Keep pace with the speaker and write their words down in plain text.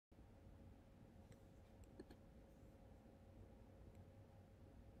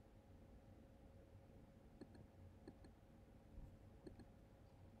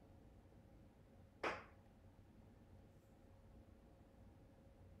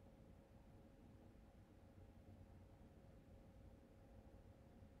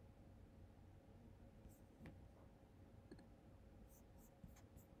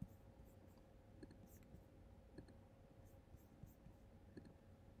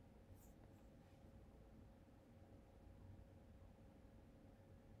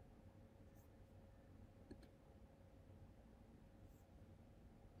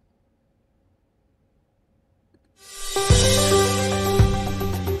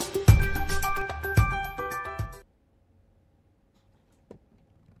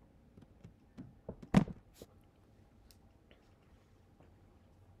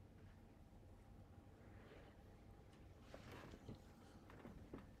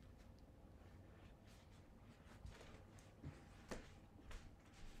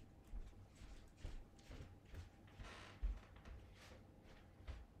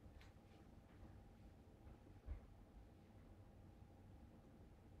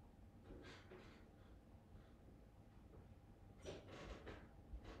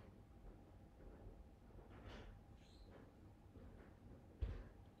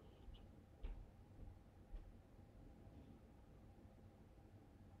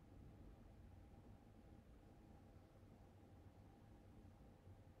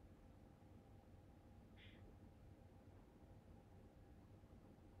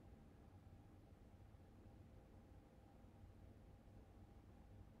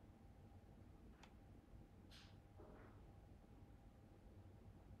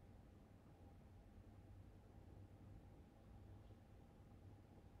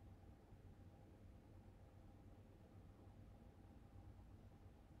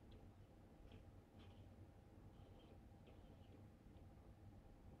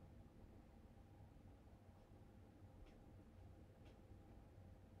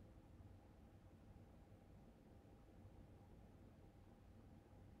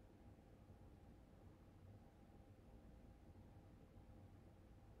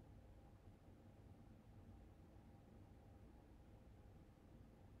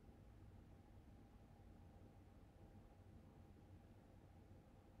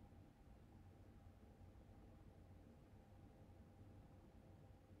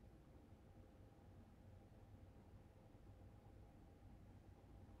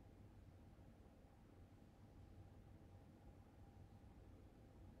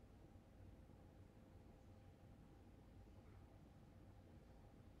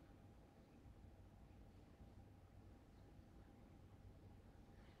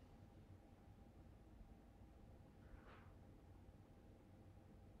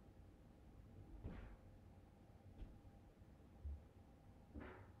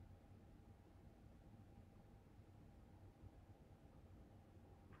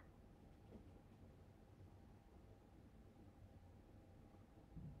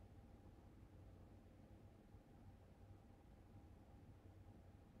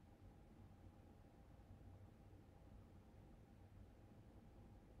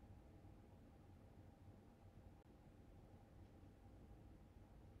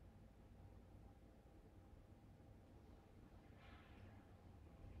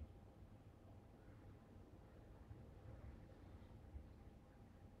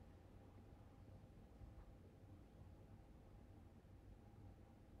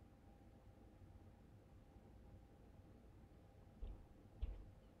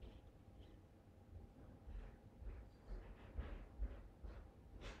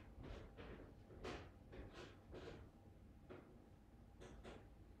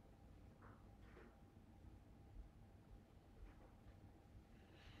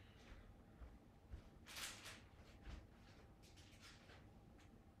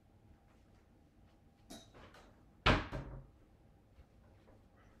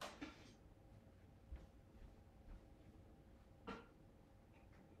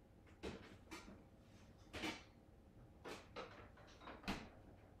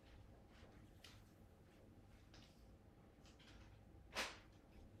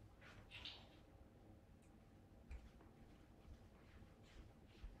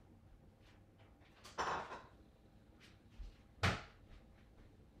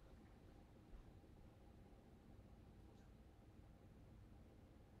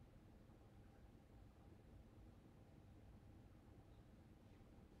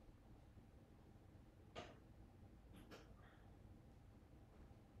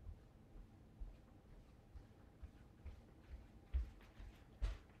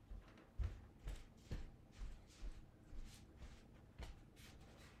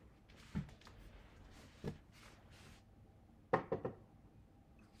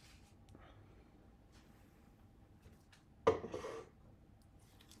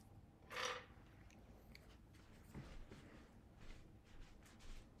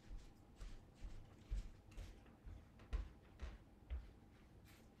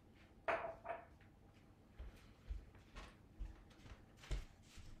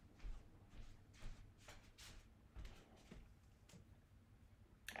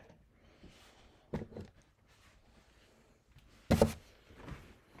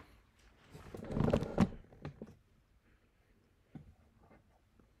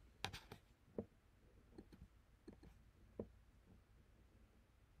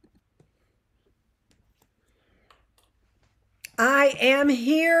I am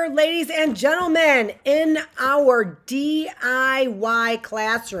here, ladies and gentlemen, in our DIY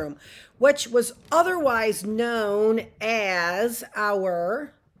classroom, which was otherwise known as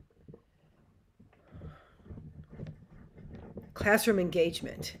our classroom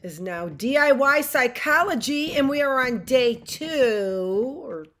engagement, is now DIY psychology, and we are on day 2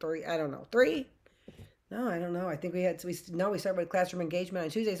 or 3. I don't know, 3. No, I don't know. I think we started with classroom engagement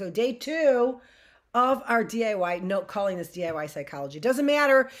on Tuesday. So day 2 of our DIY, note calling this DIY psychology. Doesn't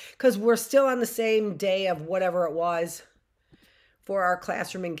matter because we're still on the same day of whatever it was for our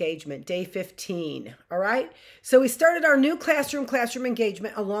classroom engagement, day 15. All right. So we started our new classroom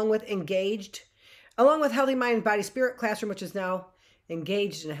engagement along with healthy mind, body, spirit classroom, which is now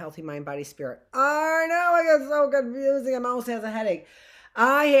engaged in a healthy mind, body, spirit. I know, I got so confusing. I almost has a headache.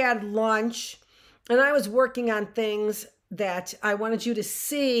 I had lunch and I was working on things that I wanted you to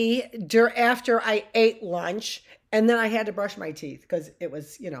see after I ate lunch. And then I had to brush my teeth because it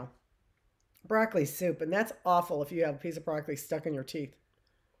was, broccoli soup. And that's awful if you have a piece of broccoli stuck in your teeth.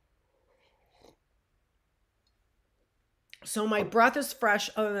 So my breath is fresh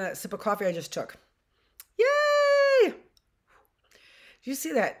other than that sip of coffee I just took. Yay! Did you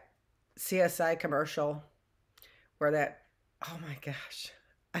see that CSI commercial where oh my gosh,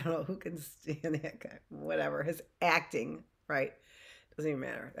 I don't know who can stand that guy, whatever, his acting, right? Doesn't even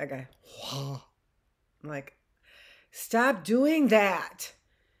matter. That guy, I'm like, stop doing that.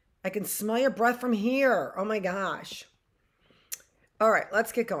 I can smell your breath from here. Oh my gosh. All right,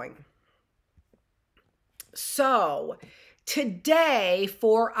 let's get going. So today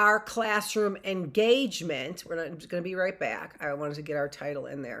for our classroom engagement, I'm just going to be right back. I wanted to get our title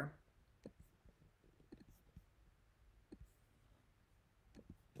in there.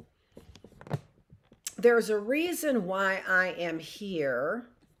 There's a reason why I am here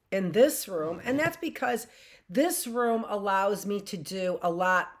in this room, and that's because this room allows me to do a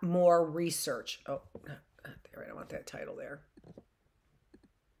lot more research. Oh, there, I don't want that title there.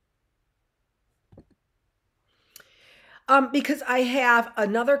 Because I have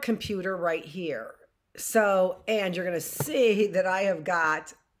another computer right here. So, and you're going to see that I have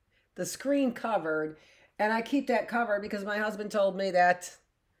got the screen covered, and I keep that covered because my husband told me that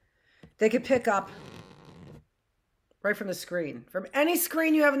they could pick up right from the screen, from any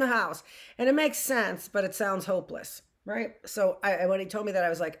screen you have in the house. And it makes sense, but it sounds hopeless, right? So when he told me that, I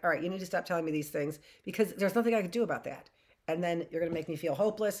was like, all right, you need to stop telling me these things because there's nothing I can do about that. And then you're going to make me feel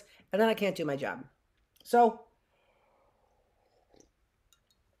hopeless, and then I can't do my job. So,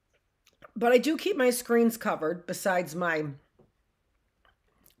 but I do keep my screens covered besides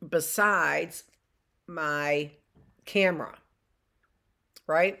my camera,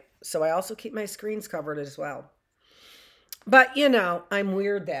 right? So I also keep my screens covered as well. But, I'm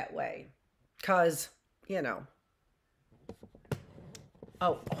weird that way because,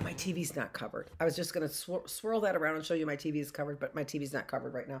 oh, my TV's not covered. I was just going to swirl that around and show you my TV is covered, but my TV's not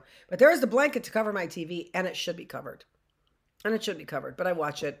covered right now. But there is the blanket to cover my TV, and it should be covered. But I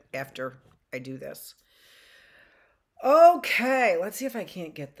watch it after I do this. Okay, let's see if I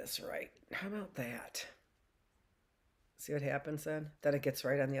can't get this right. How about that? See what happens then? That it gets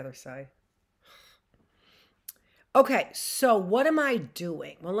right on the other side. Okay, so what am I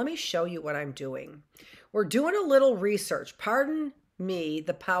doing? Well, let me show you what I'm doing. We're doing a little research. Pardon me,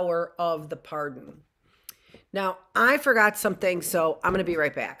 the power of the pardon. Now, I forgot something, so I'm going to be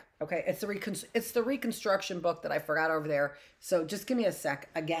right back. Okay, it's the Reconstruction book that I forgot over there. So just give me a sec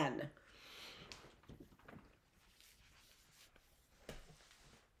again.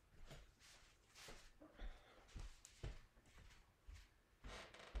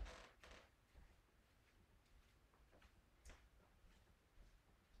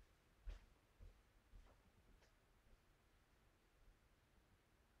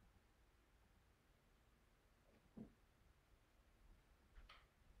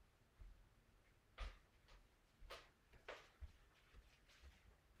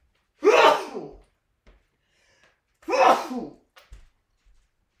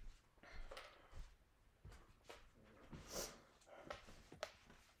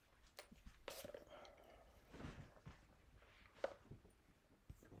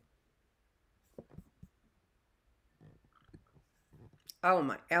 Oh,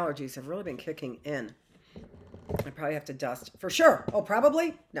 my allergies have really been kicking in. I probably have to dust for sure. Oh,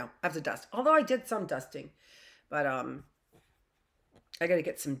 probably? No, I have to dust. Although I did some dusting, but I got to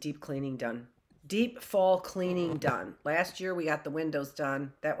get some deep cleaning done. Deep fall cleaning done. Last year we got the windows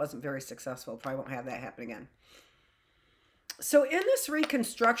done. That wasn't very successful. Probably won't have that happen again. So in this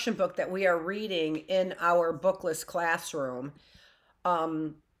Reconstruction book that we are reading in our Bookless classroom,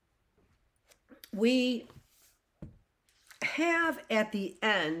 we have at the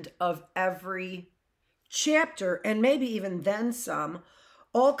end of every chapter, and maybe even then some,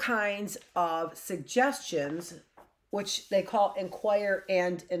 all kinds of suggestions, which they call inquire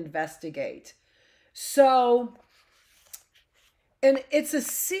and investigate. So, and it's a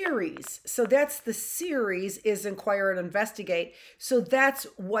series. So that's the series, is inquire and investigate. So that's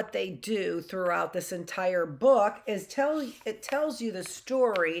what they do throughout this entire book, is it tells you the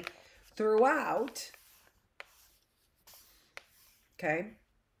story throughout. Okay.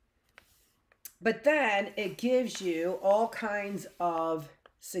 But then it gives you all kinds of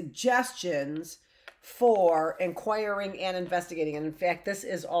suggestions for inquiring and investigating. And in fact, this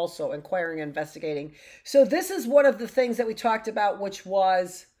is also inquiring and investigating. So this is one of the things that we talked about, which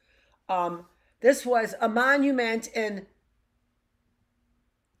was, this was a monument in,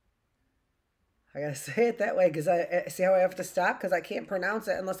 I gotta say it that way because I see how I have to stop because I can't pronounce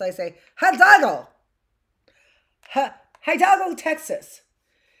it unless I say Hidalgo. Hidalgo, Texas,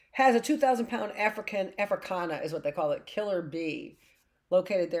 has a 2,000-pound Africana, is what they call it, killer bee,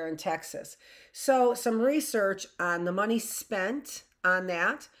 located there in Texas. So some research on the money spent on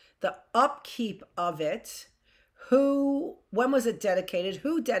that, the upkeep of it, when was it dedicated,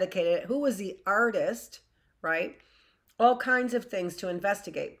 who dedicated it, who was the artist, right? All kinds of things to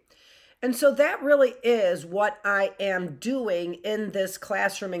investigate. And so that really is what I am doing in this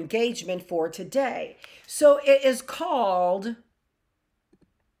classroom engagement for today. So it is called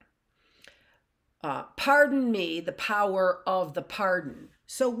Pardon Me, the Power of the Pardon.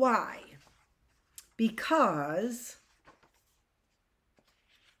 So why? Because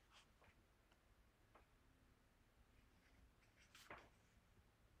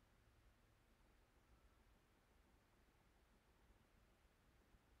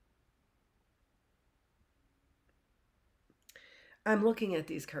I'm looking at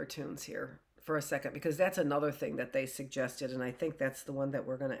these cartoons here for a second, because that's another thing that they suggested, and I think that's the one that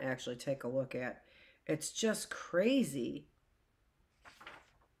we're going to actually take a look at. It's just crazy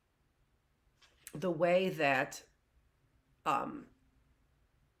the way that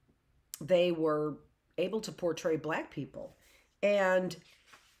they were able to portray Black people. And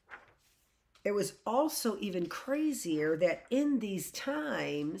it was also even crazier that in these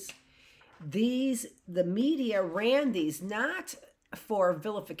times, the media ran these not for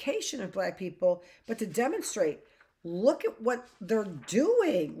vilification of Black people, but to demonstrate, look at what they're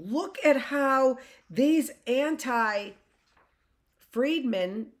doing. Look at how these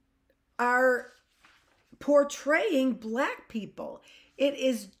anti-freedmen are portraying Black people. It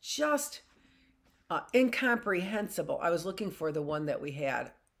is just incomprehensible. I was looking for the one that we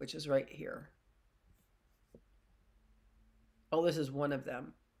had, which is right here. Oh, this is one of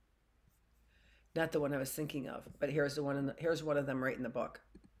them. Not the one I was thinking of, but here's the one. Here's one of them right in the book.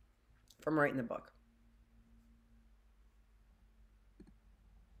 From right in the book.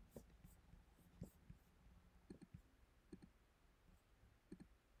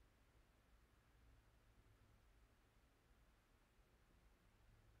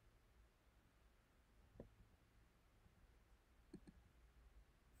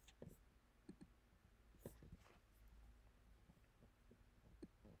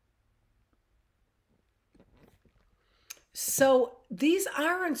 So these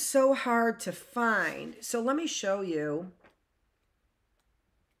aren't so hard to find. So let me show you.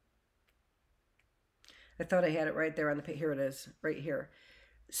 I thought I had it right there on the page. Here it is, right here.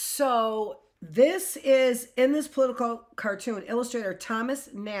 So this is, in this political cartoon, illustrator Thomas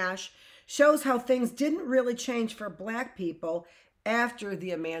Nash shows how things didn't really change for Black people after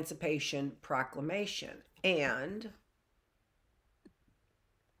the Emancipation Proclamation. And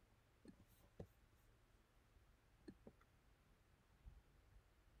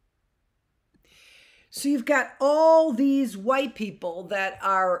so you've got all these white people that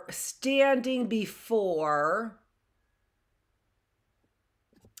are standing before,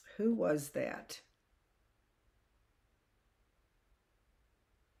 who was that?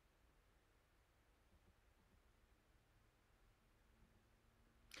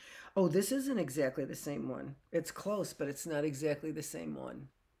 Oh, this isn't exactly the same one. It's close, but it's not exactly the same one.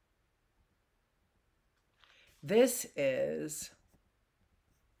 This is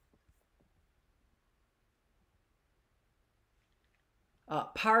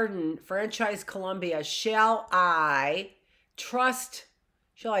pardon, Franchise Columbia. Shall I trust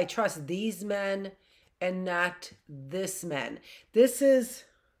these men and not this men? This is,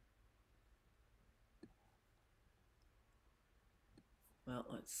 well,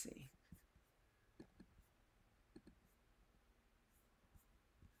 let's see.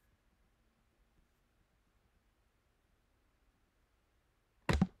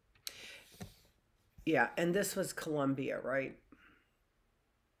 Yeah, and this was Columbia, right?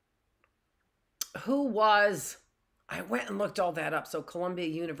 Who was, I went and looked all that up. So Columbia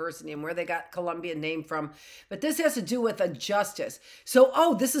University and where they got Columbia name from. But this has to do with a justice. So,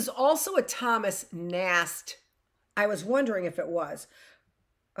 oh, this is also a Thomas Nast. I was wondering if it was.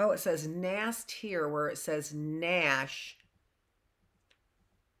 Oh, it says Nast here where it says Nash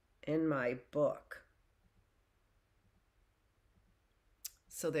in my book.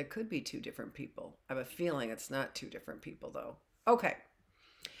 So there could be two different people. I have a feeling it's not two different people though. Okay.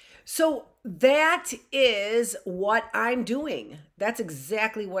 So that is what I'm doing. That's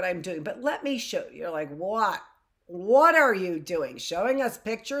exactly what I'm doing. But let me show you. You're like, what? What are you doing? Showing us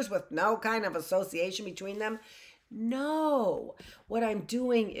pictures with no kind of association between them? No. What I'm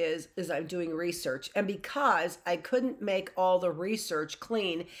doing is I'm doing research. And because I couldn't make all the research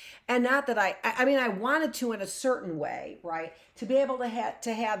clean, and not that I mean, I wanted to in a certain way, right? To be able to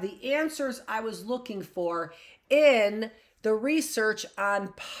have the answers I was looking for in the research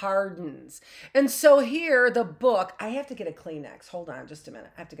on pardons. And so here, the book, I have to get a Kleenex. Hold on just a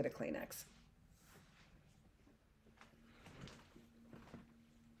minute. I have to get a Kleenex.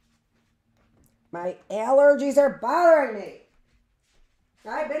 My allergies are bothering me.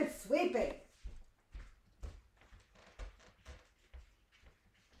 I've been sweeping.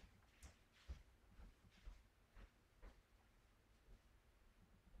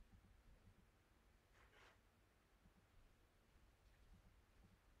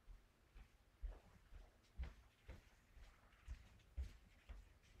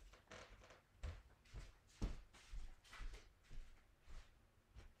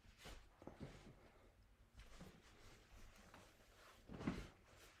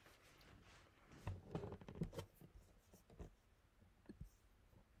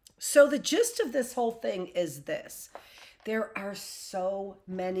 So the gist of this whole thing is this. There are so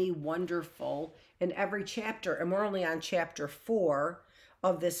many wonderful in every chapter, and we're only on chapter 4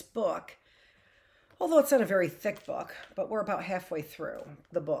 of this book. Although it's not a very thick book, but we're about halfway through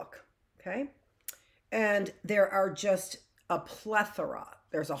the book, okay? And there are just a plethora,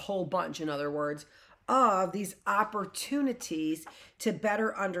 there's a whole bunch, in other words, of these opportunities to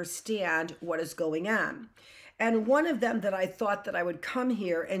better understand what is going on. And one of them that I thought that I would come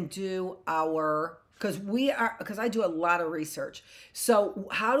here and do because I do a lot of research. So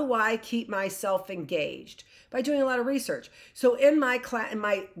how do I keep myself engaged? By doing a lot of research. So in my class,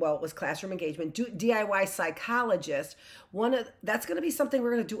 it was classroom engagement, DIY Psychologist, that's going to be something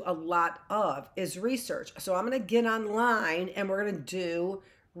we're going to do a lot of is research. So I'm going to get online and we're going to do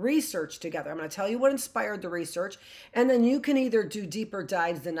research together. I'm going to tell you what inspired the research, and then you can either do deeper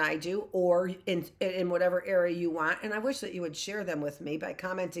dives than I do or in whatever area you want. And I wish that you would share them with me by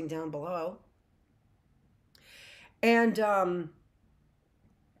commenting down below. And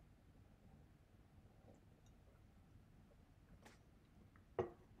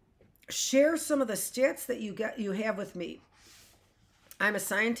share some of the stats that you have with me. I'm a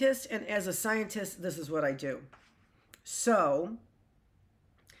scientist, and as a scientist, this is what I do. So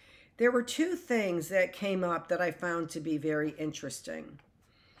there were two things that came up that I found to be very interesting.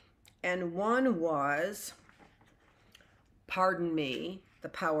 And one was, pardon me, the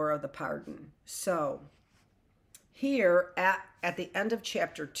power of the pardon. So here at the end of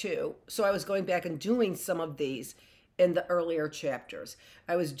chapter 2, so I was going back and doing some of these in the earlier chapters.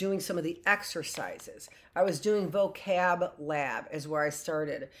 I was doing some of the exercises. I was doing vocab lab is where I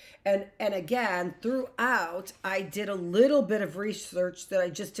started. And again, throughout, I did a little bit of research that I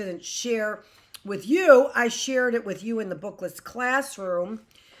just didn't share with you. I shared it with you in the Bookless classroom,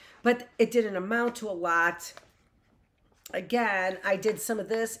 but it didn't amount to a lot. Again, I did some of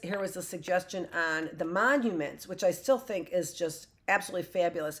this. Here was a suggestion on the monuments, which I still think is just absolutely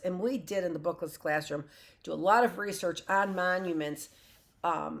fabulous. And we did in the Bookless classroom do a lot of research on monuments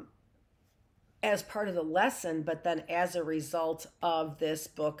as part of the lesson, but then as a result of this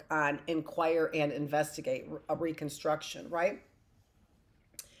book on Inquire and Investigate, a Reconstruction, right?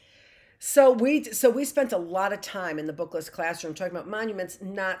 So we spent a lot of time in the Bookless classroom talking about monuments,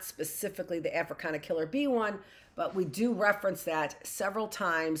 not specifically the Africana Killer Bee one, but we do reference that several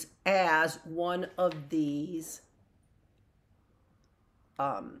times as one of these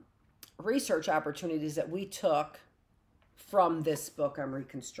research opportunities that we took from this book on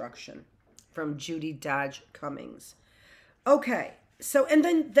Reconstruction, from Judy Cummings. Okay, so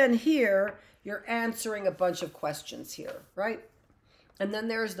and then here you're answering a bunch of questions here, right? And then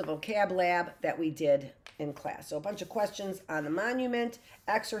there's the vocab lab that we did in class. So a bunch of questions on the monument,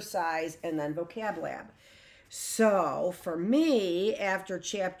 exercise, and then vocab lab. So for me, after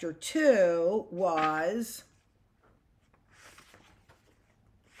chapter 2 was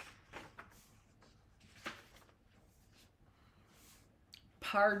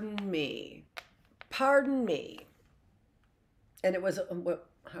Pardon Me. Pardon Me. And it was,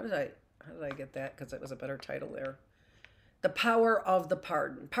 how did I get that? Because it was a better title there. The Power of the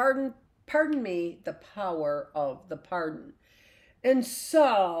Pardon. Pardon Me, the Power of the Pardon. And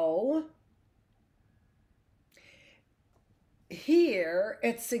so here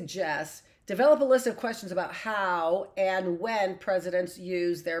it suggests develop a list of questions about how and when presidents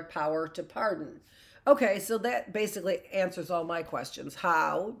use their power to pardon. Okay, so that basically answers all my questions.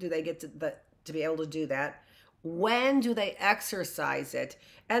 How do they get to be able to do that? When do they exercise it?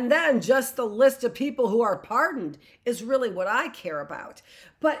 And then just the list of people who are pardoned is really what I care about.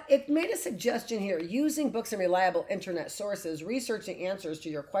 But it made a suggestion here, using books and reliable internet sources, researching answers to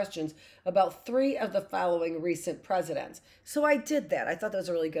your questions about 3 of the following recent presidents. So I did that. I thought that was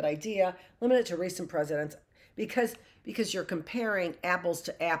a really good idea. Limit it to recent presidents because you're comparing apples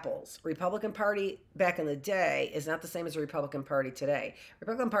to apples. Republican Party back in the day is not the same as the Republican Party today.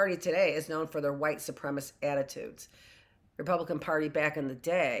 Republican Party today is known for their white supremacist attitudes. Republican Party back in the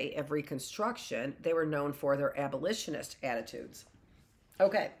day of Reconstruction, they were known for their abolitionist attitudes.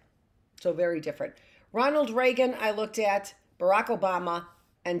 Okay, so very different. Ronald Reagan, I looked at, Barack Obama,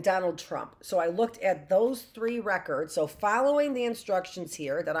 and Donald Trump. So I looked at those 3 records. So following the instructions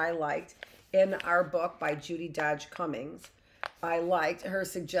here that I liked in our book by Judy Cummings, I liked her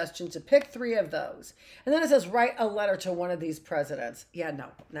suggestion to pick 3 of those. And then it says, write a letter to one of these presidents. Yeah, no,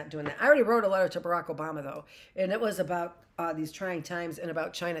 not doing that. I already wrote a letter to Barack Obama, though. And it was about these trying times and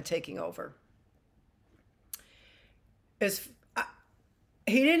about China taking over. He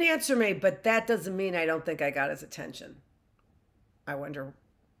didn't answer me, but that doesn't mean I don't think I got his attention. I wonder,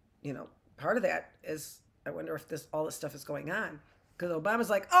 part of that is, I wonder if all this stuff is going on. Because Obama's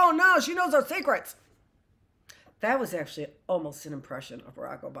like, oh no, she knows our secrets. That was actually almost an impression of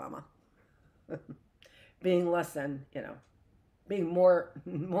Barack Obama. Being less than, being more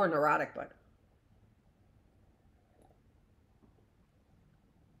neurotic, but.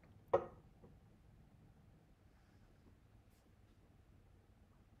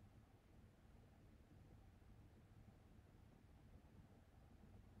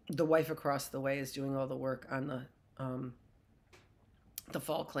 The wife across the way is doing all the work on the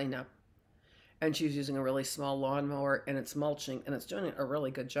fall cleanup. And she's using a really small lawnmower, and it's mulching, and it's doing a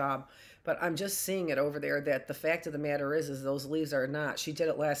really good job. But I'm just seeing it over there that the fact of the matter is those leaves are not. She did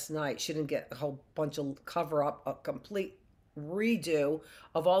it last night. She didn't get a whole bunch of cover up, a complete redo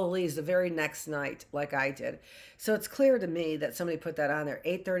of all the leaves the very next night like I did. So it's clear to me that somebody put that on there.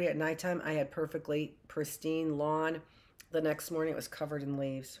 8:30 at nighttime, I had perfectly pristine lawn. The next morning, it was covered in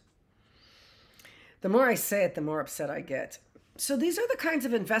leaves. The more I say it, the more upset I get. So these are the kinds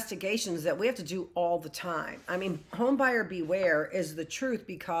of investigations that we have to do all the time. I mean, home buyer beware is the truth,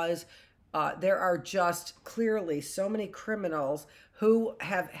 because there are just clearly so many criminals who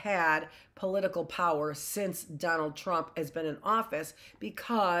have had political power since Donald Trump has been in office,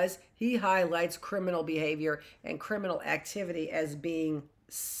 because he highlights criminal behavior and criminal activity as being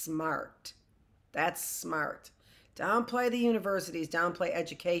smart. That's smart. Downplay the universities, downplay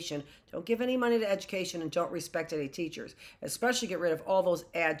education. Don't give any money to education, and don't respect any teachers. Especially get rid of all those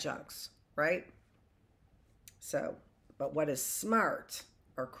adjuncts, right? So, but what is smart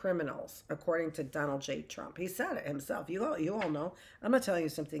are criminals, according to Donald J. Trump. He said it himself. You all know. I'm going to tell you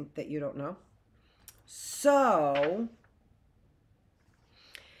something that you don't know. So,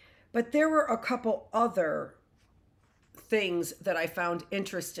 but there were a couple other things that I found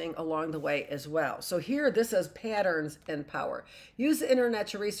interesting along the way as well. So here, this is patterns in power. Use the internet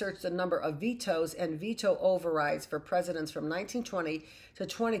to research the number of vetoes and veto overrides for presidents from 1920 to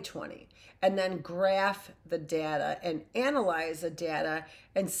 2020, and then graph the data and analyze the data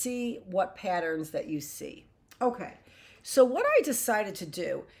and see what patterns that you see. Okay, so what I decided to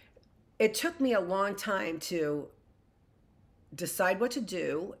do, it took me a long time to decide what to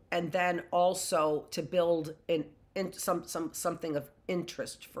do, and then also to build something of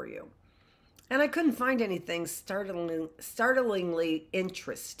interest for you. And I couldn't find anything startlingly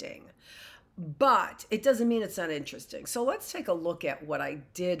interesting, but it doesn't mean it's not interesting. So let's take a look at what I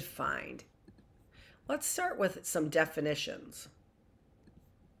did find. Let's start with some definitions.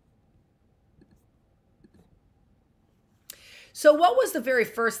 So what was the very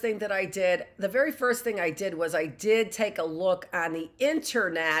first thing that I did? The very first thing I did was I did take a look on the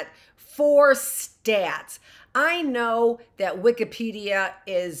internet for stats. I know that Wikipedia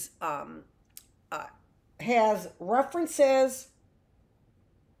has references,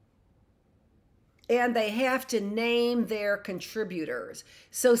 and they have to name their contributors.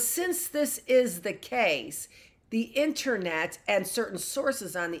 So since this is the case, the internet and certain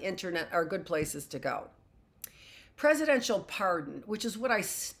sources on the internet are good places to go. presidential pardon, which is what I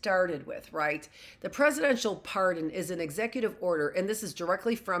started with, right? The presidential pardon is an executive order, and this is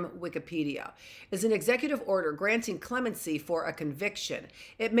directly from Wikipedia, is an executive order granting clemency for a conviction.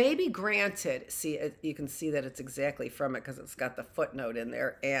 It may be granted, see, you can see that it's exactly from it because it's got the footnote in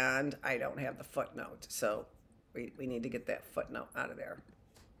there, and I don't have the footnote, so we need to get that footnote out of there.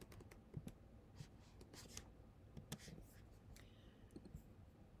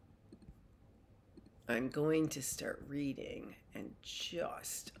 I'm going to start reading in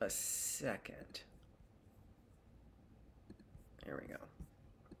just a second. There we go.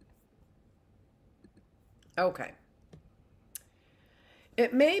 Okay.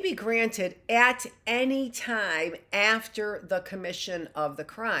 It may be granted at any time after the commission of the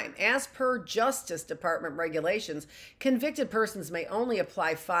crime. As per Justice Department regulations, convicted persons may only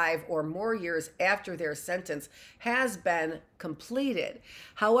apply 5 or more years after their sentence has been completed.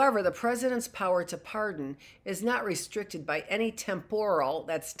 However, the president's power to pardon is not restricted by any temporal,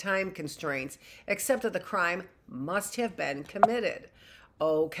 that's time constraints, except that the crime must have been committed.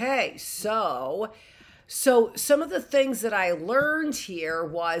 Okay, so some of the things that I learned here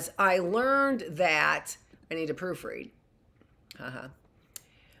was I learned that, I need to proofread.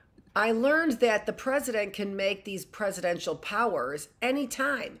 I learned that the president can make these presidential powers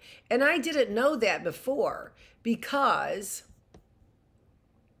anytime. And I didn't know that before because,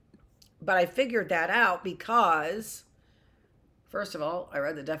 but I figured that out because, first of all, I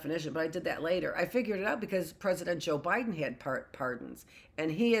read the definition, but I did that later. I figured it out because President Joe Biden had pardons, and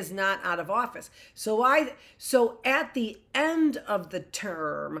he is not out of office. So at the end of the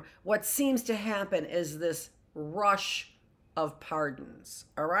term, what seems to happen is this rush of pardons,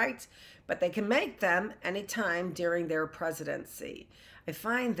 all right? But they can make them anytime during their presidency. I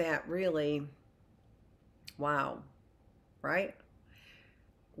find that really, wow, right?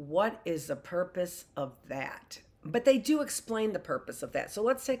 What is the purpose of that? But they do explain the purpose of that. So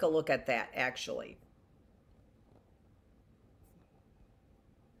let's take a look at that, actually.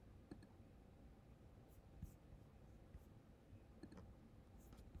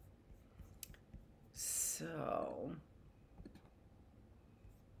 So,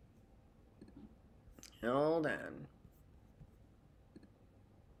 hold on.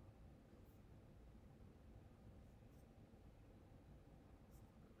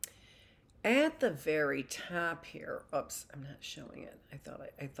 At the very top here, oops, I'm not showing it. I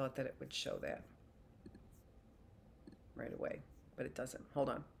thought that it would show that right away, but it doesn't. Hold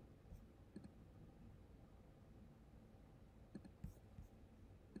on.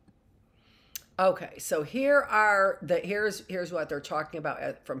 Okay, so here's what they're talking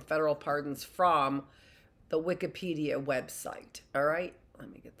about from federal pardons from the Wikipedia website. All right,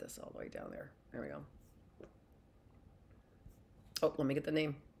 let me get this all the way down there. There we go. Oh, let me get the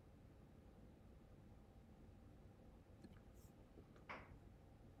name.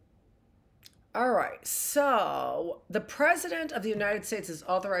 All right, so the President of the United States is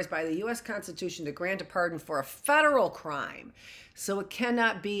authorized by the U.S. Constitution to grant a pardon for a federal crime, so it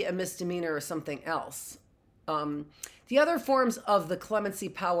cannot be a misdemeanor or something else. The other forms of the clemency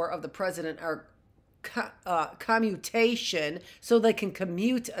power of the President are commutation, so they can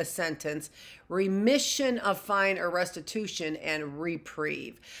commute a sentence, remission of fine or restitution, and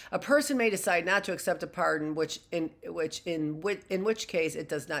reprieve. A person may decide not to accept a pardon, in which case it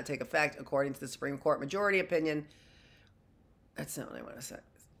does not take effect, according to the Supreme Court majority opinion. That's not what I want to say.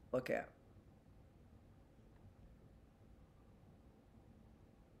 Look at.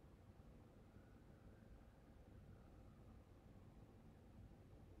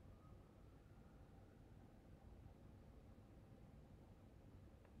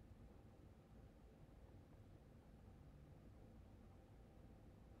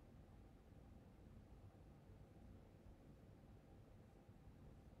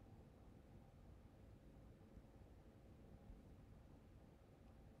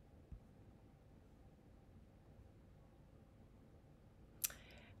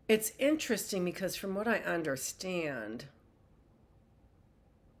 It's interesting because from what I understand,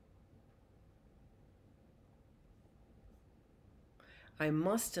 I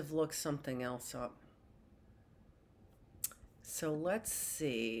must have looked something else up. So let's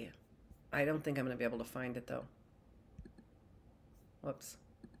see. I don't think I'm going to be able to find it though. Whoops.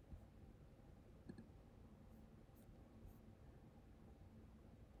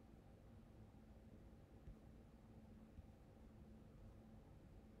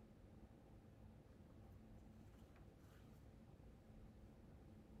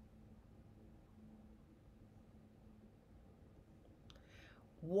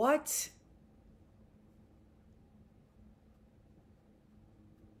 What?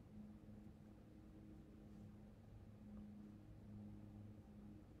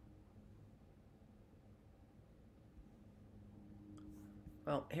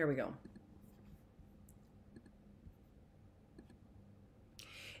 Well, here we go.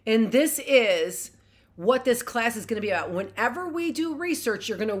 And this is what this class is going to be about. Whenever we do research,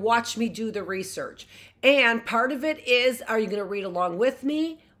 you're going to watch me do the research. And part of it is, are you going to read along with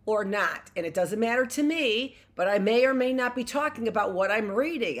me or not? And it doesn't matter to me, but I may or may not be talking about what I'm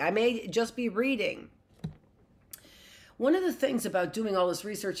reading. I may just be reading. One of the things about doing all this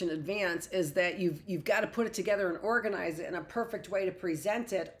research in advance is that you've got to put it together and organize it in a perfect way to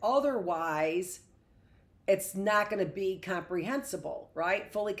present it. Otherwise, it's not going to be comprehensible,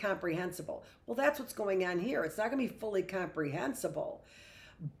 right? Fully comprehensible. Well, that's what's going on here. It's not going to be fully comprehensible.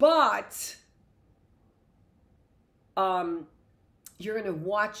 But you're going to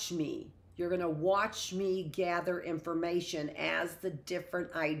watch me. You're going to watch me gather information as the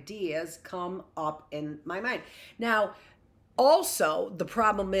different ideas come up in my mind. Now, also, the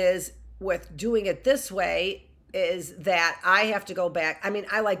problem is with doing it this way is that I have to go back. I mean,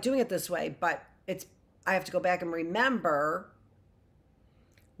 I like doing it this way, but I have to go back and remember,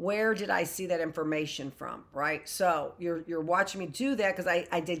 where did I see that information from, right? So you're watching me do that because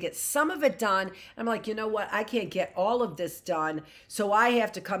I did get some of it done. I'm like, you know what? I can't get all of this done. So I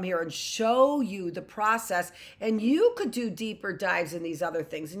have to come here and show you the process. And you could do deeper dives in these other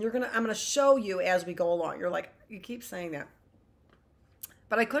things. And I'm going to show you as we go along. You're like, you keep saying that.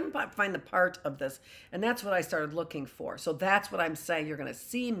 But I couldn't find the part of this, and that's what I started looking for. So that's what I'm saying. You're going to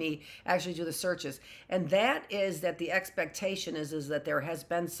see me actually do the searches. And that is that the expectation is that there has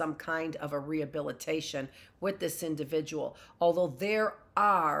been some kind of a rehabilitation with this individual, although there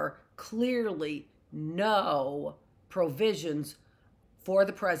are clearly no provisions for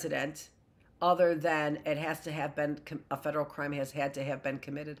the president other than it has to have been, a federal crime has had to have been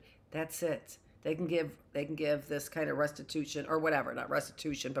committed. That's it. They can give this kind of restitution or whatever, not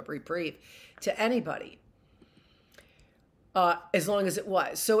restitution, but reprieve to anybody, as long as it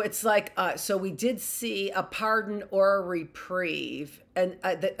was. So it's like, so we did see a pardon or a reprieve, and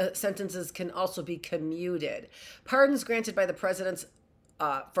the sentences can also be commuted. Pardons granted by the president's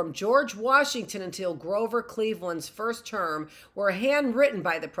from George Washington until Grover Cleveland's first term were handwritten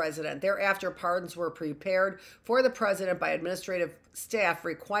by the president. Thereafter, pardons were prepared for the president by administrative staff,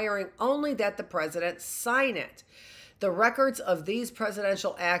 requiring only that the president sign it. The records of these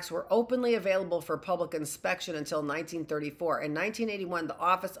presidential acts were openly available for public inspection until 1934. In 1981, the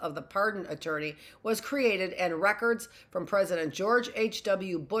Office of the Pardon Attorney was created, and records from President George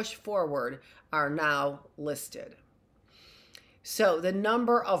H.W. Bush forward are now listed. So the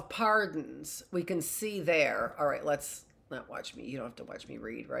number of pardons we can see there. All right, let's not watch me. You don't have to watch me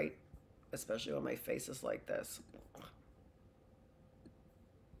read, right? Especially when my face is like this.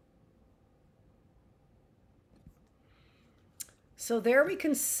 So there we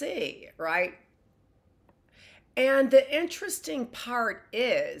can see, right? And the interesting part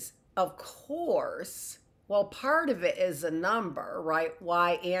is, of course, well, part of it is a number, right?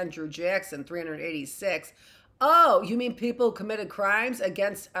 Why Andrew Jackson, 386. Oh, you mean people who committed crimes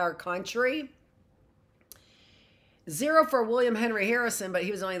against our country? 0 for William Henry Harrison, but he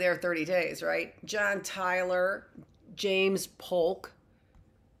was only there 30 days, right? John Tyler, James Polk.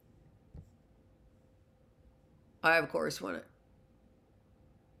 I, of course, want it.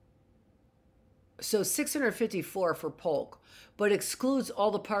 So 654 for Polk, but excludes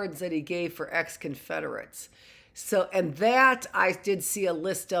all the pardons that he gave for ex-Confederates. So, and that I did see a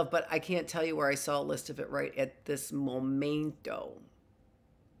list of, but I can't tell you where I saw a list of it right at this momento.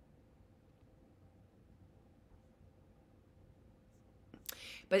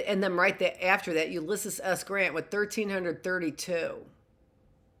 But, and then right there after that, Ulysses S. Grant with 1,332.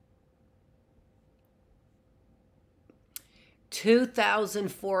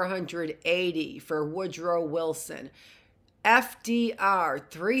 2,480 for Woodrow Wilson. FDR,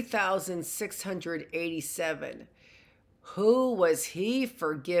 3,687. Who was he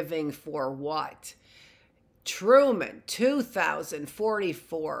forgiving for what? Truman,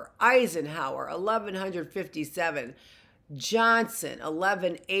 2,044. Eisenhower, 1,157. Johnson,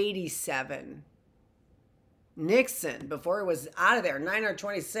 1,187. Nixon, before he was out of there,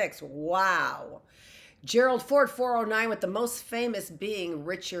 926. Wow. Gerald Ford, 409, with the most famous being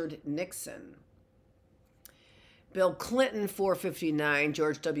Richard Nixon. Bill Clinton, 459.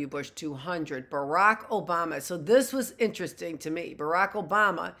 George W. Bush, 200. Barack Obama. So this was interesting to me. Barack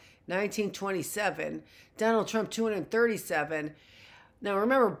Obama, 1927. Donald Trump, 237. Now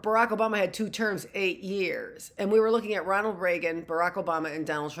remember, Barack Obama had 2 terms, 8 years. And we were looking at Ronald Reagan, Barack Obama, and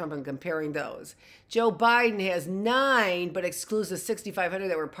Donald Trump and comparing those. Joe Biden has 9, but excludes the 6,500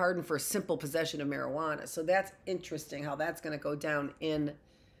 that were pardoned for simple possession of marijuana. So that's interesting how that's going to go down in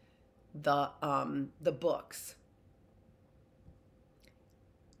the books.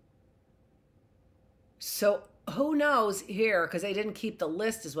 So who knows here, because they didn't keep the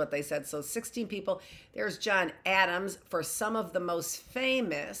list is what they said. So 16 people. There's John Adams for some of the most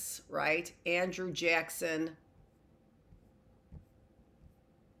famous, right? Andrew Jackson.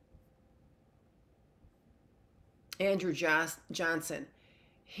 Andrew Johnson.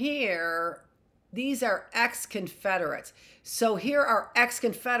 Here, these are ex-Confederates. So here are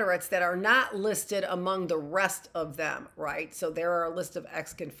ex-Confederates that are not listed among the rest of them, right? So there are a list of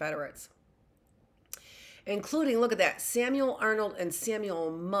ex-Confederates, including, look at that, Samuel Arnold and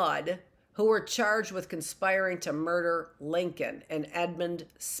Samuel Mudd, who were charged with conspiring to murder Lincoln, and Edmund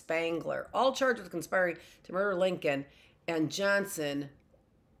Spangler, all charged with conspiring to murder Lincoln, and Johnson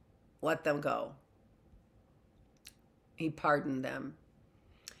let them go. He pardoned them.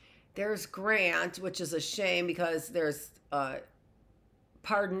 There's Grant, which is a shame because there's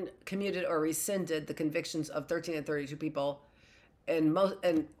pardoned, commuted, or rescinded the convictions of 13 and 32 people. And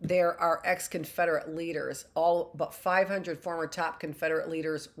there are ex-Confederate leaders. All but 500 former top Confederate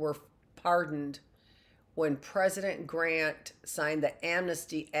leaders were pardoned when President Grant signed the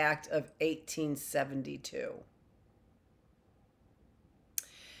Amnesty Act of 1872.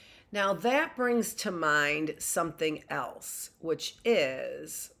 Now that brings to mind something else, which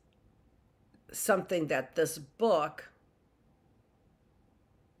is something that this book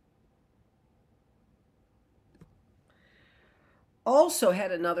also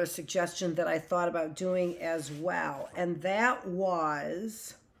had another suggestion that I thought about doing as well, and that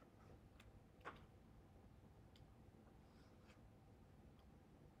was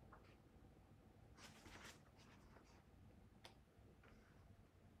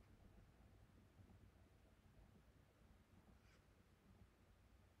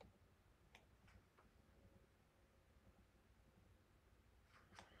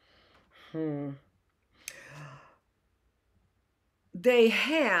they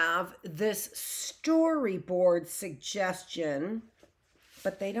have this storyboard suggestion,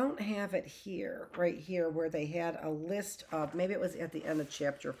 but they don't have it here, right here, where they had a list of, maybe it was at the end of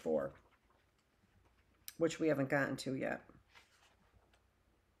chapter 4, which we haven't gotten to yet.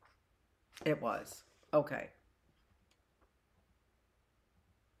 It was. Okay.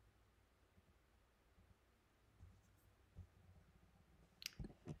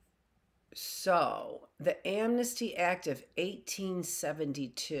 So the Amnesty Act of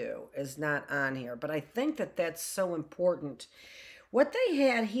 1872 is not on here, but I think that that's so important. What they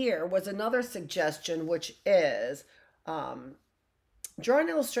had here was another suggestion, which is draw an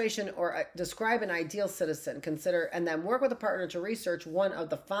illustration or describe an ideal citizen, consider, and then work with a partner to research one of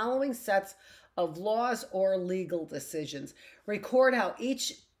the following sets of laws or legal decisions. Record how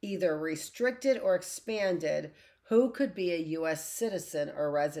each either restricted or expanded who could be a U.S. citizen or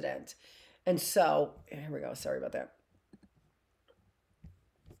resident. And so, here we go. Sorry about that.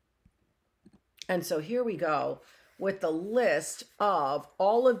 And so here we go with the list of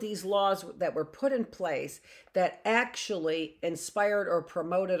all of these laws that were put in place that actually inspired or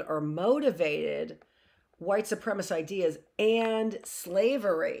promoted or motivated white supremacist ideas and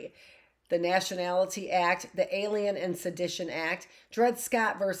slavery. The Nationality Act, the Alien and Sedition Act, Dred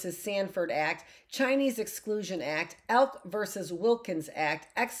Scott versus Sanford Act, Chinese Exclusion Act, Elk versus Wilkins Act,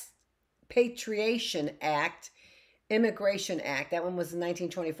 Expatriation Act, Immigration Act. That one was in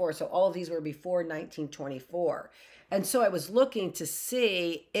 1924. So all of these were before 1924. And so I was looking to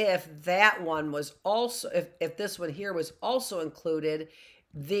see if that one was also, if this one here was also included,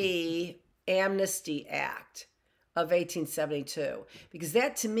 the Amnesty Act of 1872, because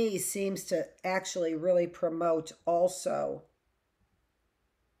that to me seems to actually really promote also,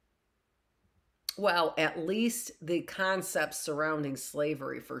 well, at least the concepts surrounding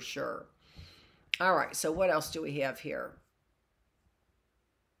slavery for sure. All right, so what else do we have here?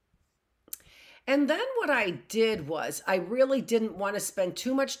 And then what I did was I really didn't want to spend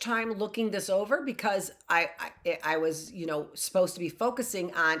too much time looking this over because I was, supposed to be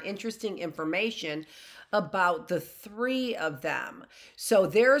focusing on interesting information about the three of them. So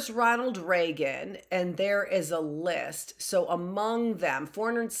there's Ronald Reagan, and there is a list. So among them,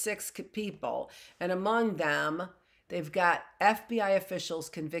 406 people, and among them, they've got FBI officials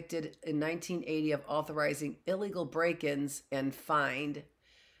convicted in 1980 of authorizing illegal break-ins and fined.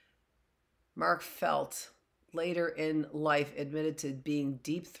 Mark Felt, later in life, admitted to being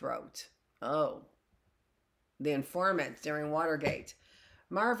deep throat. Oh. The informant during Watergate.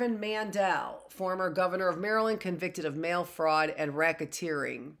 Marvin Mandel, former governor of Maryland, convicted of mail fraud and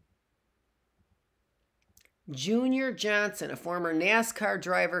racketeering. Junior Johnson, a former NASCAR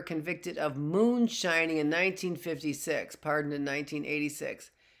driver, convicted of moonshining in 1956, pardoned in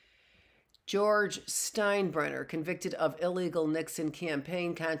 1986. George Steinbrenner, convicted of illegal Nixon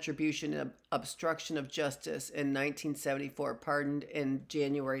campaign contribution and obstruction of justice in 1974, pardoned in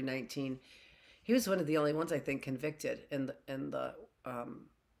January 19. He was one of the only ones, I think, convicted in the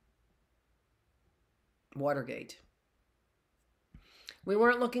Watergate. We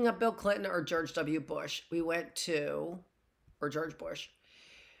weren't looking up Bill Clinton or George W. Bush. We went to, or George Bush.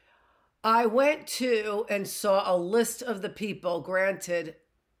 I went to and saw a list of the people granted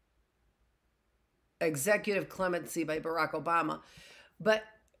executive clemency by Barack Obama. But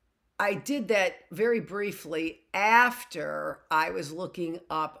I did that very briefly after I was looking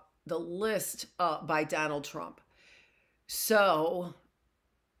up the list by Donald Trump. So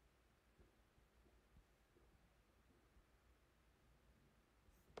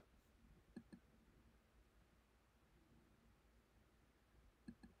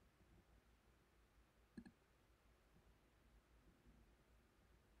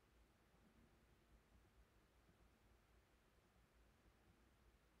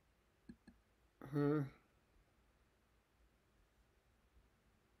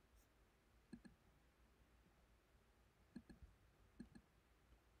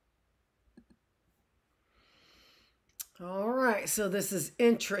all right, so this is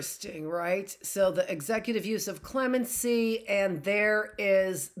interesting, right? So the executive use of clemency, and there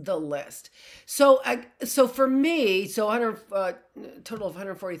is the list. So for me, so total of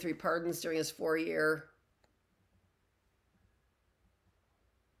 143 pardons during his 4-year.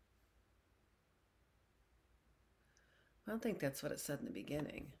 I don't think that's what it said in the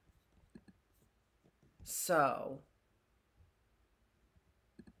beginning. So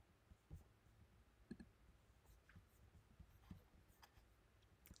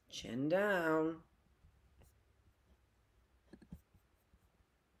chin down.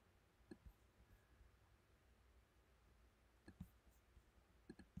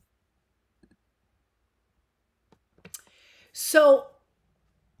 So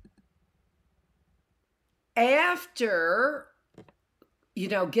after,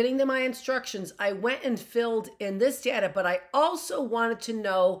 getting to my instructions, I went and filled in this data, but I also wanted to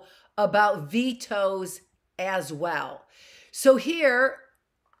know about vetoes as well. So here,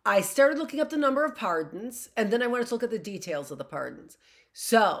 I started looking up the number of pardons, and then I wanted to look at the details of the pardons.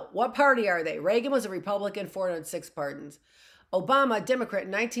 So, what party are they? Reagan was a Republican, 406 pardons. Obama, Democrat,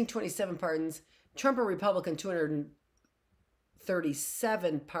 1927 pardons. Trump, a Republican,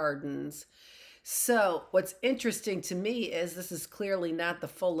 237 pardons. So, what's interesting to me is this is clearly not the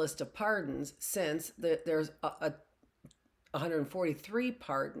full list of pardons, since there's 143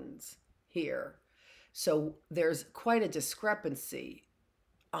 pardons here. So, there's quite a discrepancy.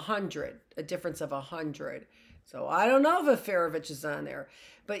 A difference of 100. So I don't know if Feravich is on there,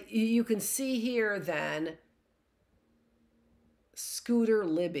 but you can see here then Scooter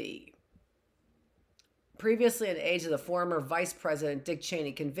Libby, previously an aide to the former Vice President Dick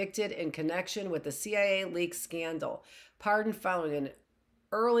Cheney, convicted in connection with the CIA leak scandal, pardoned following an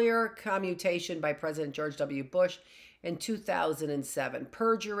earlier commutation by President George W. Bush in 2007,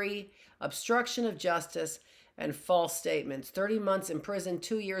 perjury, obstruction of justice, and false statements, 30 months in prison,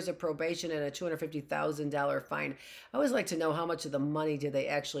 2 years of probation, and a $250,000 fine. I always like to know how much of the money did they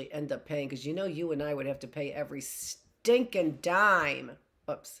actually end up paying, because you and I would have to pay every stinking dime.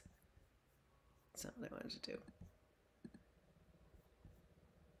 Oops. That's not what I wanted to do.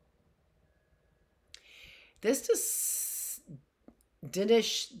 This is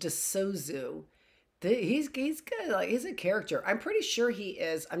Dinesh D'Souza. He's he's a character. I'm pretty sure he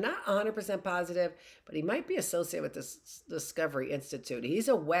is. I'm not 100% positive, but he might be associated with this Discovery Institute. He's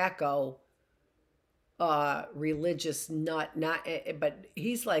a wacko, religious nut. But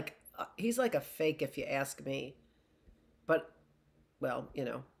he's like a fake, if you ask me. But, well,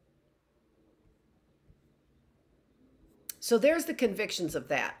 So there's the convictions of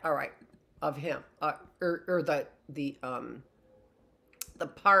that. All right, of him, or the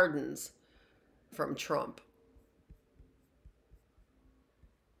pardons from Trump.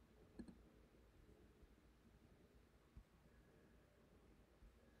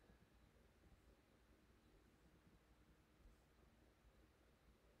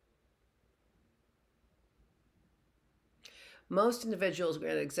 Most individuals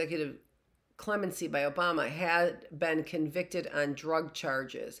granted executive clemency by Obama had been convicted on drug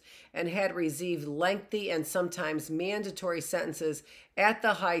charges and had received lengthy and sometimes mandatory sentences at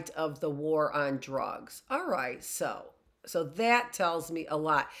the height of the war on drugs. All right, so that tells me a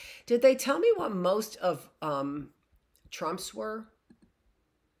lot. Did they tell me what most of Trump's were?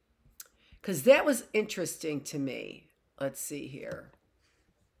 Because that was interesting to me. Let's see here.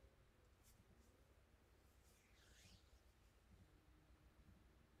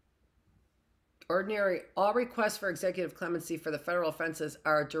 Ordinary, all requests for executive clemency for the federal offenses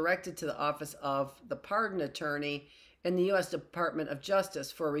are directed to the Office of the Pardon Attorney in the U.S. Department of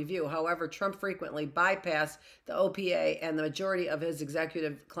Justice for review. However, Trump frequently bypassed the OPA, and the majority of his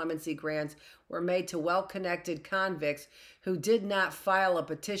executive clemency grants were made to well-connected convicts who did not file a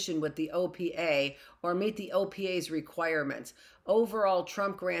petition with the OPA or meet the OPA's requirements. Overall,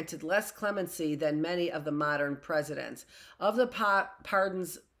 Trump granted less clemency than many of the modern presidents. Of the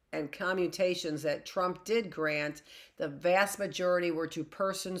pardons and commutations that Trump did grant, the vast majority were to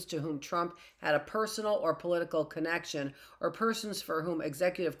persons to whom Trump had a personal or political connection, or persons for whom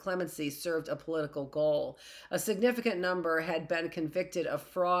executive clemency served a political goal. A significant number had been convicted of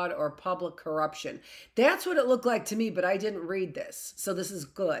fraud or public corruption. That's what it looked like to me, but I didn't read this, so this is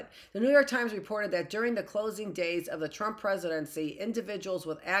good. The New York Times reported that during the closing days of the Trump presidency, individuals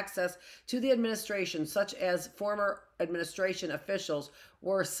with access to the administration, such as former administration officials,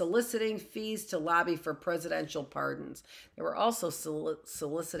 were soliciting fees to lobby for presidential pardons. They were also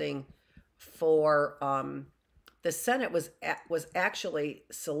soliciting for, the Senate was actually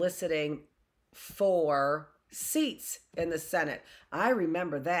soliciting for seats in the Senate. I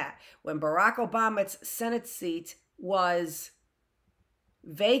remember that. When Barack Obama's Senate seat was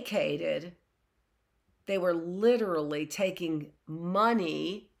vacated, they were literally taking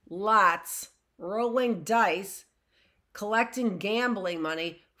money, lots, rolling dice, collecting gambling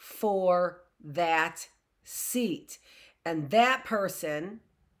money for that seat. And that person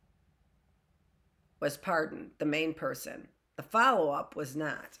was pardoned, the main person. The follow-up was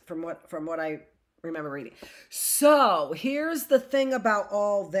not, from what I remember reading. So here's the thing about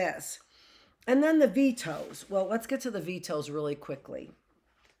all this. And then the vetoes. Well, let's get to the vetoes really quickly.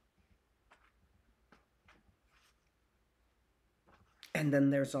 And then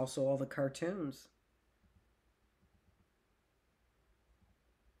there's also all the cartoons.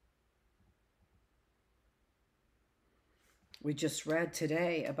 We just read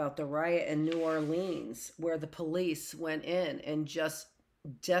today about the riot in New Orleans where the police went in and just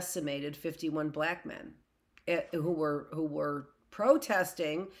decimated 51 black men who were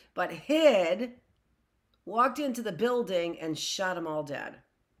protesting but hid, walked into the building and shot them all dead.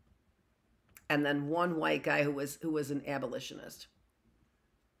 And then one white guy who was an abolitionist.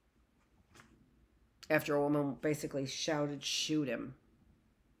 After a woman basically shouted, "Shoot him."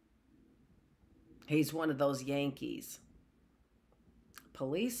 He's one of those Yankees.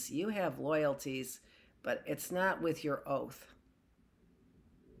 Police, you have loyalties, but it's not with your oath.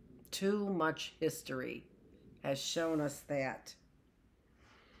 Too much history has shown us that.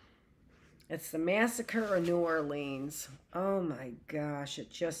 It's the massacre in New Orleans. Oh my gosh,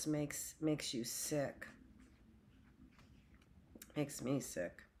 it just makes you sick. Makes me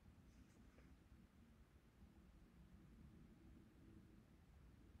sick.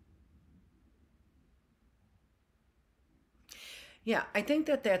 Yeah, I think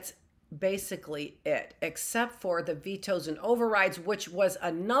that's basically it, except for the vetoes and overrides, which was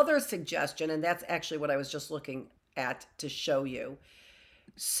another suggestion, and that's actually what I was just looking at to show you.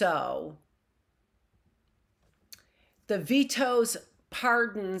 So the vetoes,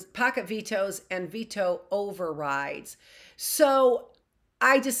 pardons, pocket vetoes, and veto overrides. So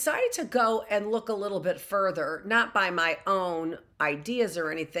I decided to go and look a little bit further, not by my own ideas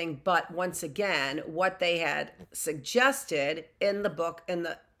or anything, but once again, what they had suggested in the book, in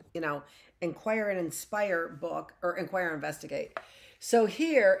the, Inquire and Inspire book, or Inquire and Investigate. So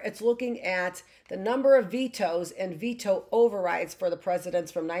here it's looking at the number of vetoes and veto overrides for the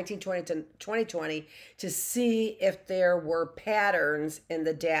presidents from 1920 to 2020 to see if there were patterns in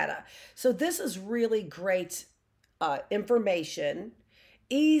the data. So this is really great information.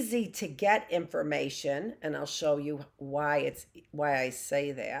 Easy to get information, and I'll show you why I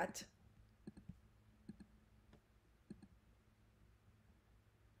say that.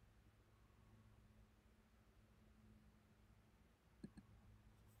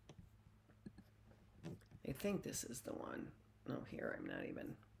 I think this is the one. No, here I'm not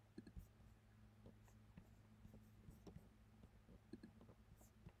even.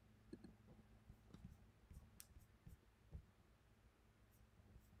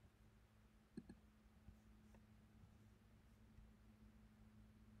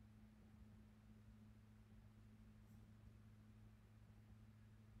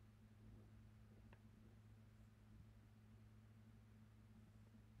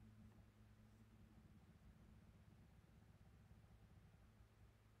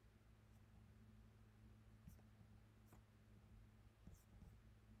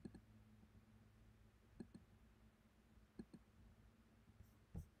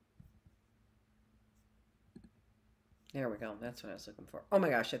 There we go. That's what I was looking for. Oh my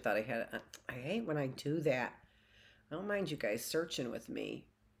gosh, I thought I had it. I hate when I do that. I don't mind you guys searching with me,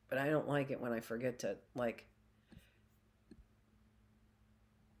 but I don't like it when I forget to, like,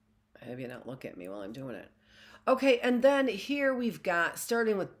 have you not look at me while I'm doing it. Okay, and then here we've got,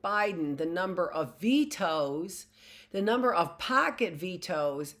 starting with Biden, the number of vetoes, the number of pocket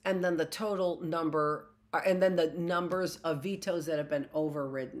vetoes, and then the total number, and then the numbers of vetoes that have been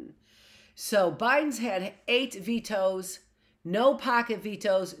overridden. So Biden's had 8 vetoes, no pocket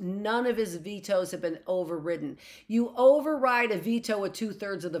vetoes. None of his vetoes have been overridden. You override a veto with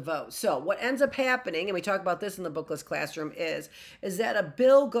 2/3 of the vote. So what ends up happening, and we talk about this in the Bookless classroom, is that a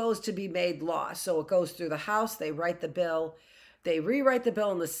bill goes to be made law. So it goes through the House, they write the bill, they rewrite the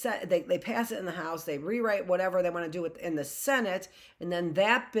bill in the Senate, they pass it in the House, they rewrite whatever they want to do in the Senate, and then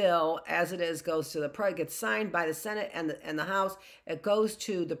that bill, as it is, goes to the gets signed by the Senate and the House. It goes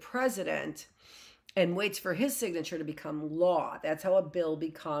to the president and waits for his signature to become law. That's how a bill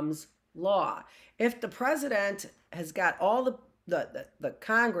becomes law. If the president has got all the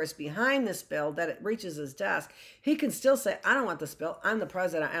Congress behind this bill, that it reaches his desk, he can still say, I don't want this bill. I'm the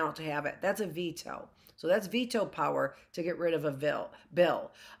president. I don't have it. That's a veto. So that's veto power to get rid of a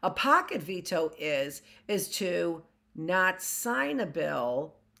bill. A pocket veto is to not sign a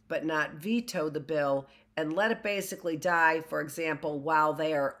bill, but not veto the bill and let it basically die, for example, while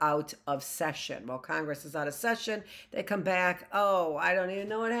they are out of session. While Congress is out of session, they come back, oh, I don't even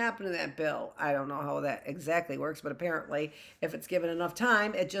know what happened to that bill. I don't know how that exactly works, but apparently if it's given enough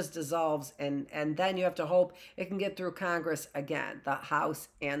time, it just dissolves, and then you have to hope it can get through Congress again, the House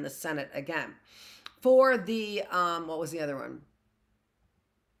and the Senate again. For the, what was the other one?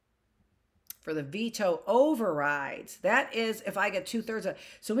 For the veto overrides, that is if I get 2/3 of,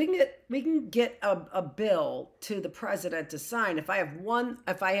 so we can get a bill to the president to sign if I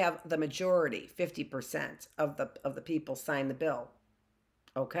have the majority, 50% of the people sign the bill.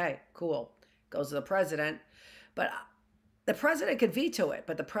 Okay, cool. Goes to the president, but the president could veto it,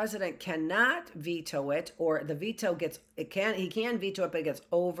 but the president cannot veto it, or the veto he can veto it, but it gets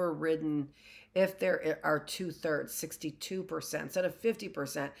overridden if there are 2/3, 62%. Instead of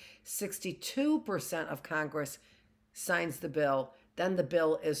 50%, 62% of Congress signs the bill, then the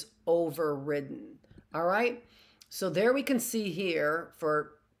bill is overridden. All right? So there we can see here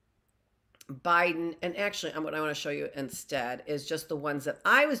for Biden, and actually what I want to show you instead is just the ones that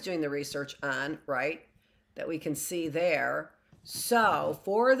I was doing the research on, right? That we can see there. So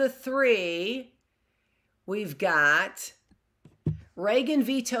for the 3, we've got Reagan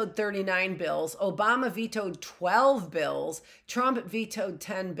vetoed 39 bills, Obama vetoed 12 bills, Trump vetoed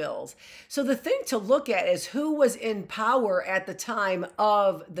 10 bills. So the thing to look at is who was in power at the time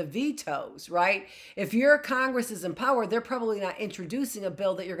of the vetoes, right? If your Congress is in power, they're probably not introducing a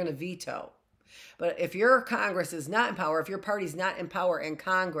bill that you're going to veto. But if your Congress is not in power, if your party's not in power in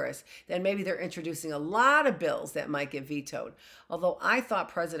Congress, then maybe they're introducing a lot of bills that might get vetoed. Although I thought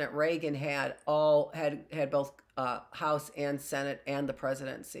President Reagan had both House and Senate and the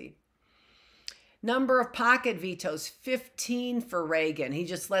presidency. Number of pocket vetoes, 15 for Reagan. He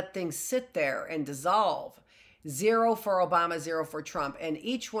just let things sit there and dissolve. 0 for Obama, 0 for Trump. And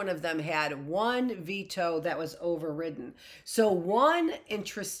each one of them had 1 veto that was overridden. So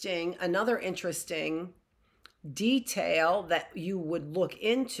another interesting detail that you would look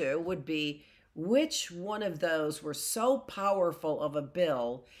into would be which one of those were so powerful of a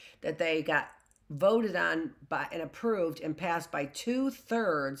bill that they got voted on by and approved and passed by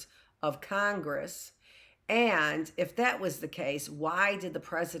 2/3 of Congress. And if that was the case, why did the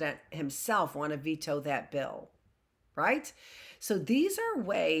president himself want to veto that bill, right? So these are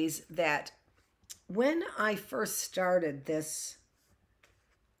ways that when I first started this,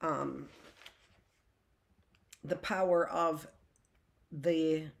 the power of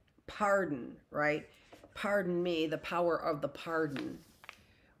the pardon, right? Pardon me, the power of the pardon.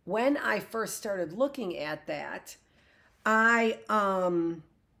 When I first started looking at that,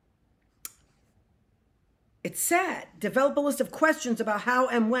 it said, develop a list of questions about how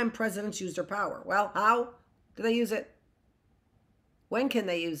and when presidents use their power. Well, how do they use it? When can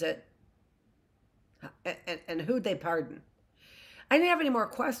they use it? And who'd they pardon? I didn't have any more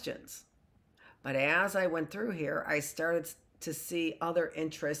questions. But as I went through here, I started to see other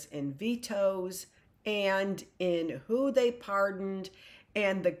interests in vetoes and in who they pardoned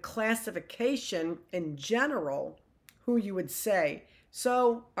and the classification in general, who you would say.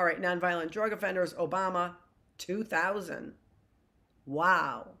 So, all right, nonviolent drug offenders, Obama, 2,000.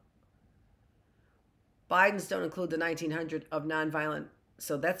 Wow. Biden's don't include the 1,900 of nonviolent,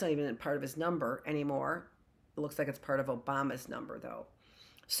 so that's not even part of his number anymore. It looks like it's part of Obama's number, though.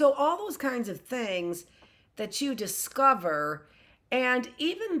 So all those kinds of things that you discover. And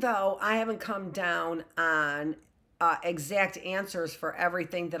even though I haven't come down on exact answers for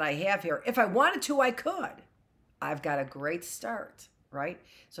everything that I have here, if I wanted to, I could. I've got a great start, right?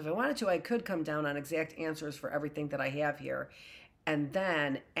 So if I wanted to, I could come down on exact answers for everything that I have here. And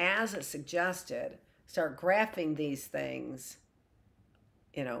then, as it suggested, start graphing these things.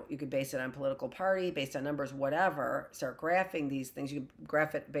 You know, you could base it on political party, based on numbers, whatever. Start graphing these things. You could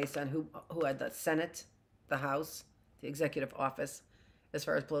graph it based on who had the Senate, the House, the executive office, as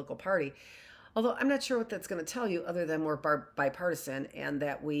far as political party. Although I'm not sure what that's going to tell you other than we're bipartisan and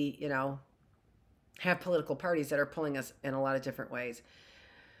that we, you know, have political parties that are pulling us in a lot of different ways.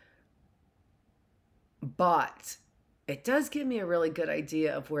 But it does give me a really good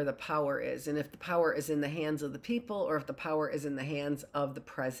idea of where the power is, and if the power is in the hands of the people or if the power is in the hands of the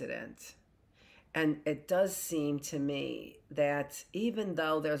president. And it does seem to me that even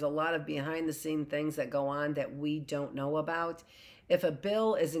though there's a lot of behind the scene things that go on that we don't know about, if a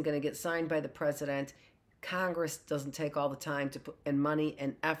bill isn't going to get signed by the president, Congress doesn't take all the time to put and money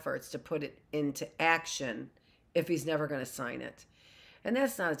and efforts to put it into action if he's never going to sign it. And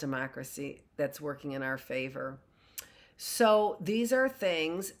that's not a democracy that's working in our favor. So these are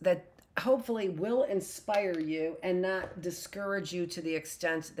things that hopefully will inspire you and not discourage you to the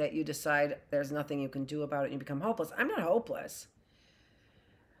extent that you decide there's nothing you can do about it and you become hopeless. I'm not hopeless.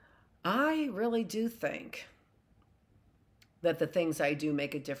 I really do think that the things I do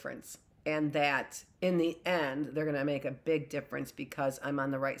make a difference, and that in the end, they're going to make a big difference because I'm on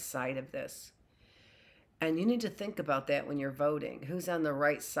the right side of this. And you need to think about that when you're voting. Who's on the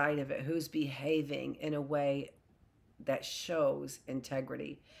right side of it? Who's behaving in a way that shows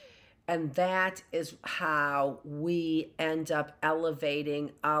integrity? And that is how we end up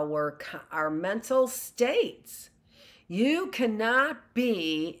elevating our mental states. You cannot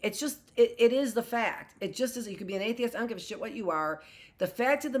be, it's just, it is the fact. It just is, you could be an atheist, I don't give a shit what you are. The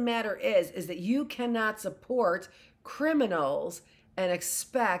fact of the matter is that you cannot support criminals and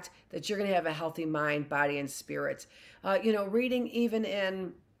expect that you're going to have a healthy mind, body, and spirit. You know, reading even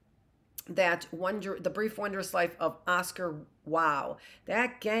in that The Brief Wondrous Life of Oscar Wilde,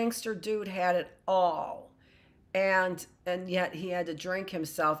 that gangster dude had it all. And yet he had to drink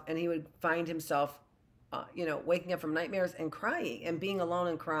himself, and he would find himself, you know, waking up from nightmares and crying and being alone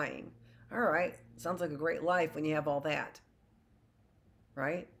and crying. All right, sounds like a great life when you have all that,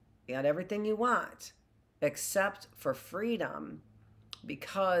 right? You got everything you want except for freedom,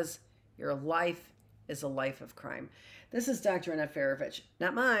 because your life is a life of crime. This is Dr. Annette Feravich,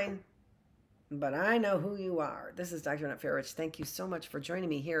 not mine, but I know who you are. This is Dr. Annette Feravich. Thank you so much for joining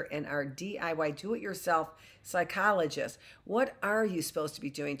me here in our DIY Do-It-Yourself Psychologist. What are you supposed to be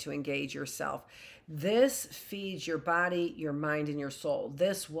doing to engage yourself? This feeds your body, your mind, and your soul.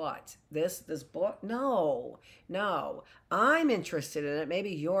 This what? This book? No. I'm interested in it.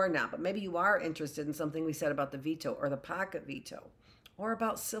 Maybe you're not, but maybe you are interested in something we said about the veto or the pocket veto, or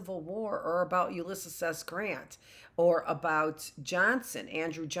about Civil War, or about Ulysses S. Grant, or about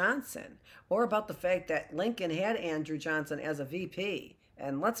Andrew Johnson, or about the fact that Lincoln had Andrew Johnson as a VP.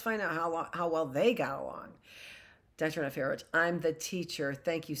 And let's find out how well they got along. Dr. Annette Feravich, I'm the teacher.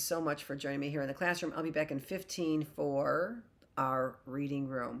 Thank you so much for joining me here in the classroom. I'll be back in 15 for our reading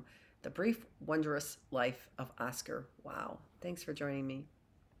room, The Brief Wondrous Life of Oscar Wilde. Thanks for joining me.